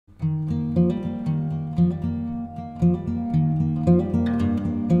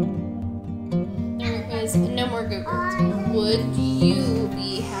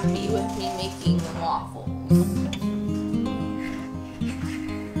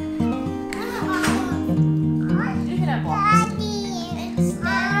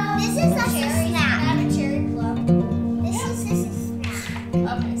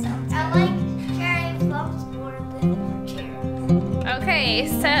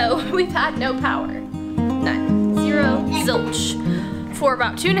So we've had no power. None. Zero. Zilch. For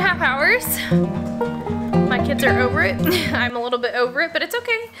about 2.5 hours. My kids are over it. I'm a little bit over it, but it's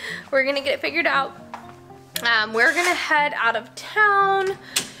okay. We're gonna get it figured out. We're gonna head out of town.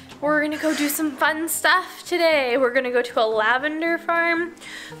 We're gonna go do some fun stuff today. We're gonna go to a lavender farm.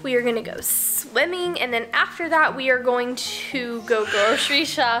 We are gonna go swimming, and then after that we are going to go grocery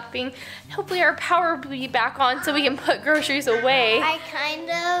shopping. Hopefully our power will be back on so we can put groceries away. I kind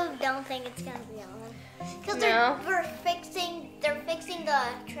of don't think it's gonna be on. Because they're fixing the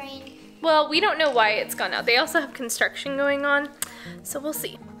train. Well, we don't know why it's gone out. They also have construction going on, so we'll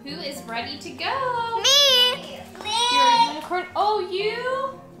see. Who is ready to go? Me! You're a unicorn. Oh,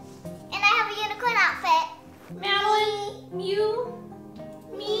 you? And I have a unicorn outfit. Madeline, you?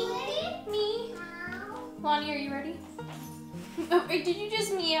 Me? Lonnie, are you ready? Oh, did you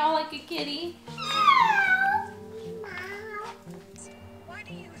just meow like a kitty? What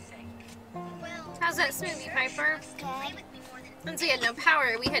do you think? How's that smoothie, Piper? Since we had no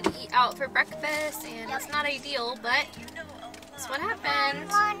power, we had to eat out for breakfast, and it's not ideal, but that's what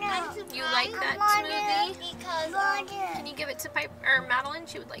happens. You like that smoothie? Can you give it to Piper or Madeline?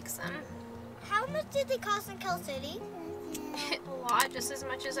 She would like some. How much did they cost in Cal City? A lot, just as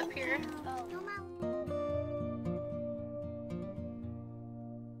much as up here.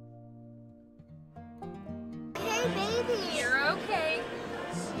 Hey, baby. You're okay.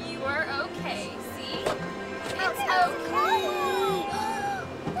 You are okay. See? It's okay.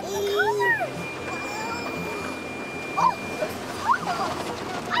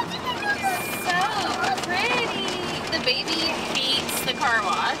 So pretty. The baby hates the car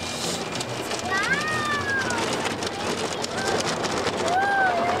wash.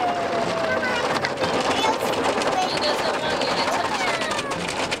 He doesn't want you to touch her.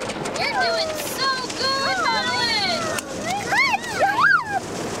 You're doing so good, Madeline.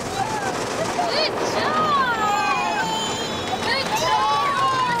 Good job. Good job.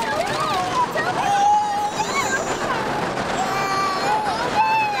 Good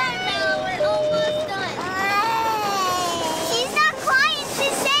She's not crying,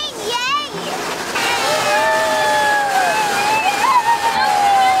 she's saying yay!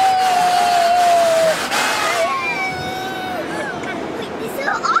 Wait, this is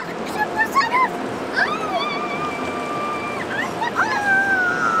off!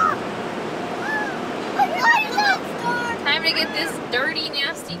 Time to get this dirty,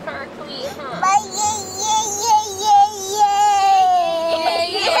 nasty car clean, huh? Yay!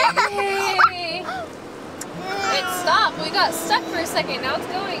 It stopped. We got stuck for a second. Now it's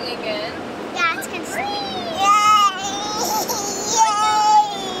going again. Yeah, it's gonna stay.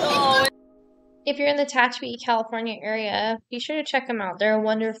 Oh. If you're in the Tehachapi, California area, be sure to check them out. They're a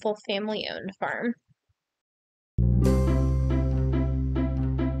wonderful family-owned farm.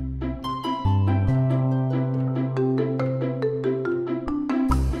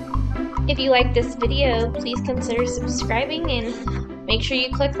 If you like this video, please consider subscribing and make sure you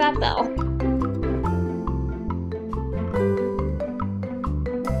click that bell.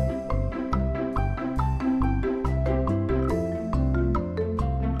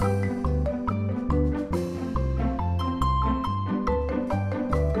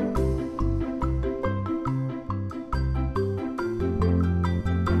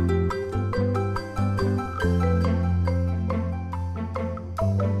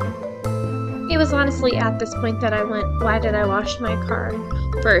 It was honestly at this point that I went, why did I wash my car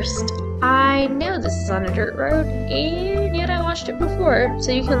first? I know this is on a dirt road, and yet I washed it before,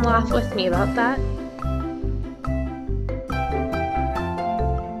 so you can laugh with me about that.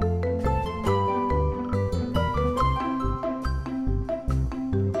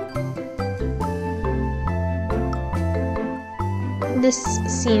 This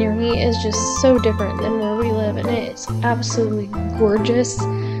scenery is just so different than where we live, and it's absolutely gorgeous.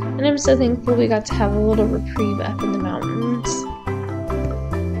 And I'm so thankful we got to have a little reprieve up in the mountains.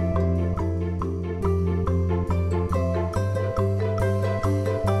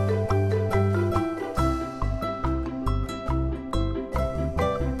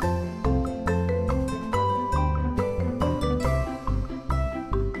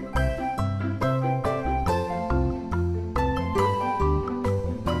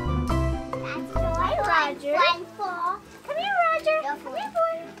 Roger. Come here, Roger. Come here, boy.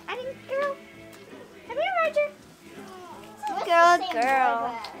 Girl. Come here, Roger. Girl.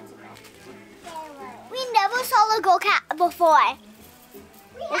 We never saw a girl cat before.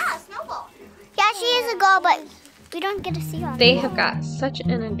 Yeah, Snowball. Yeah, she is a girl, but We don't get to see all. They have got such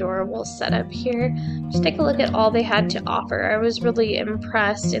an adorable setup here. Just take a look at all they had to offer. I was really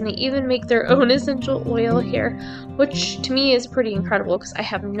impressed, and they even make their own essential oil here, which to me is pretty incredible because I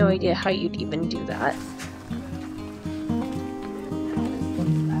have no idea how you'd even do that.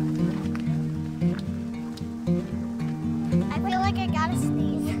 I feel like I gotta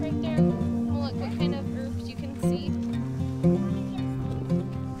sneeze. Right there. Well, look what kind of herbs you can see.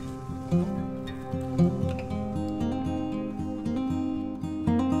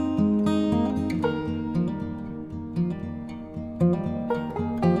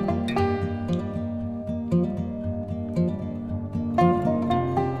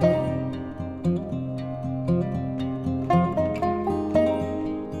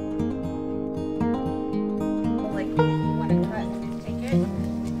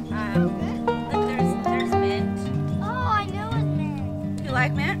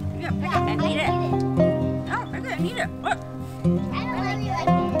 Like mint? Yeah, pick it and eat it. Oh, pick it and eat it. Look. I don't really like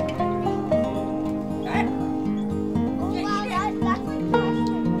it. Good. Oh, wow, that's like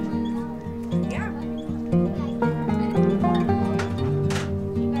Yeah.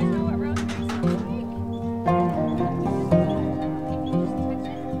 You guys know what rosemary smells like?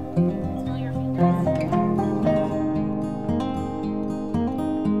 Smell your fingers.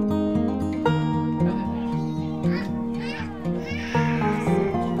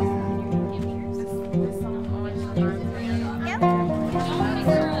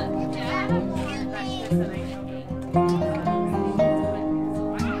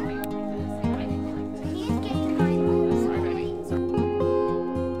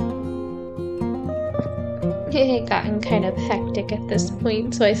 It had gotten kind of hectic at this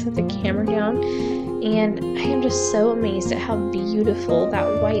point, so I set the camera down, and I am just so amazed at how beautiful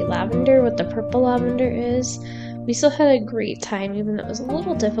that white lavender with the purple lavender is. We still had a great time, even though it was a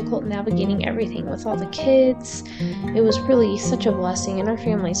little difficult navigating everything with all the kids. It was really such a blessing, and our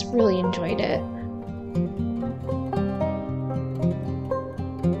families really enjoyed it.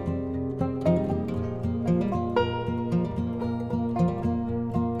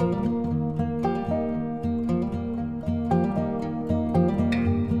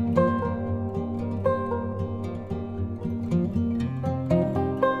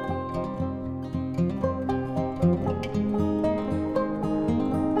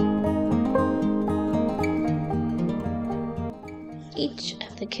 Each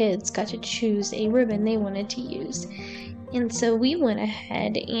of the kids got to choose a ribbon they wanted to use, and so we went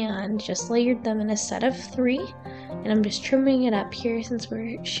ahead and just layered them in a set of 3, and I'm just trimming it up here since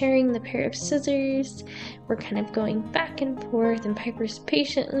we're sharing the pair of scissors. We're kind of going back and forth, and Piper's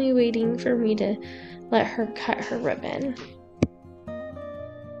patiently waiting for me to let her cut her ribbon.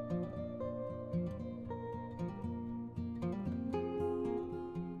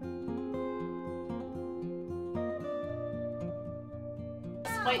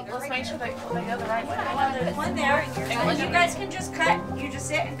 Wait, let's make sure they go the right way. There's one there. And you guys can just cut. You just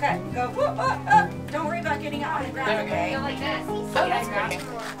sit and cut and go. Whoop, don't worry about getting it on the ground, okay? Like this. Oh, that's great.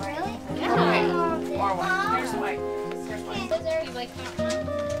 Really? Yeah. Or one. Here's the way. Here's one. You like that one?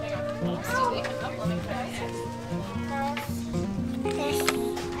 Hang on. Let's do it. Let me put it in.